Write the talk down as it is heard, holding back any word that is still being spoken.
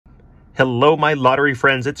Hello, my lottery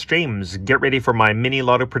friends. It's James. Get ready for my mini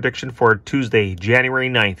lotto prediction for Tuesday, January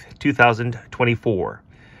 9th, 2024.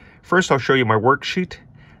 First, I'll show you my worksheet,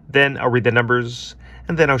 then I'll read the numbers,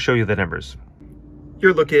 and then I'll show you the numbers.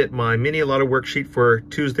 You're looking at my mini lotto worksheet for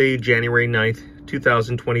Tuesday, January 9th,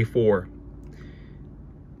 2024.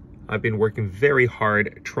 I've been working very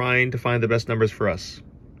hard trying to find the best numbers for us.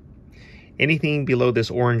 Anything below this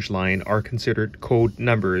orange line are considered code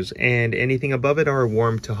numbers, and anything above it are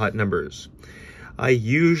warm to hot numbers. I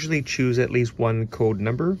usually choose at least one code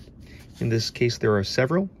number. In this case, there are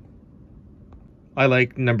several. I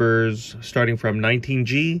like numbers starting from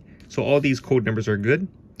 19G, so all these code numbers are good.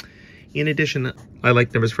 In addition, I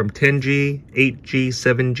like numbers from 10G, 8G,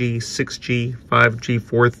 7G, 6G, 5G,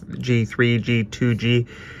 4G, 3G, 2G,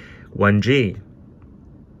 1G.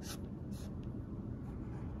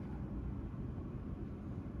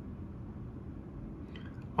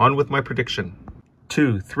 On with my prediction.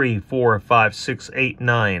 2, 3, 4, 5, 6, 8,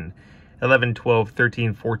 9, 11, 12,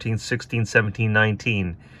 13, 14, 16, 17,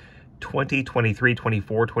 19, 20, 23,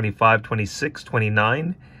 24, 25, 26,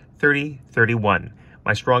 29, 30, 31.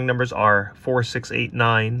 My strong numbers are 4, 6, 8,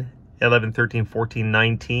 9, 11, 13, 14,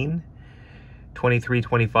 19, 23,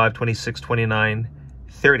 25, 26, 29,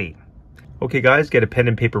 30. Okay guys, get a pen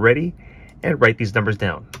and paper ready and write these numbers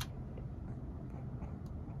down.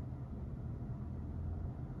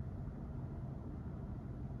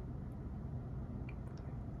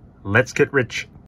 Let's get rich.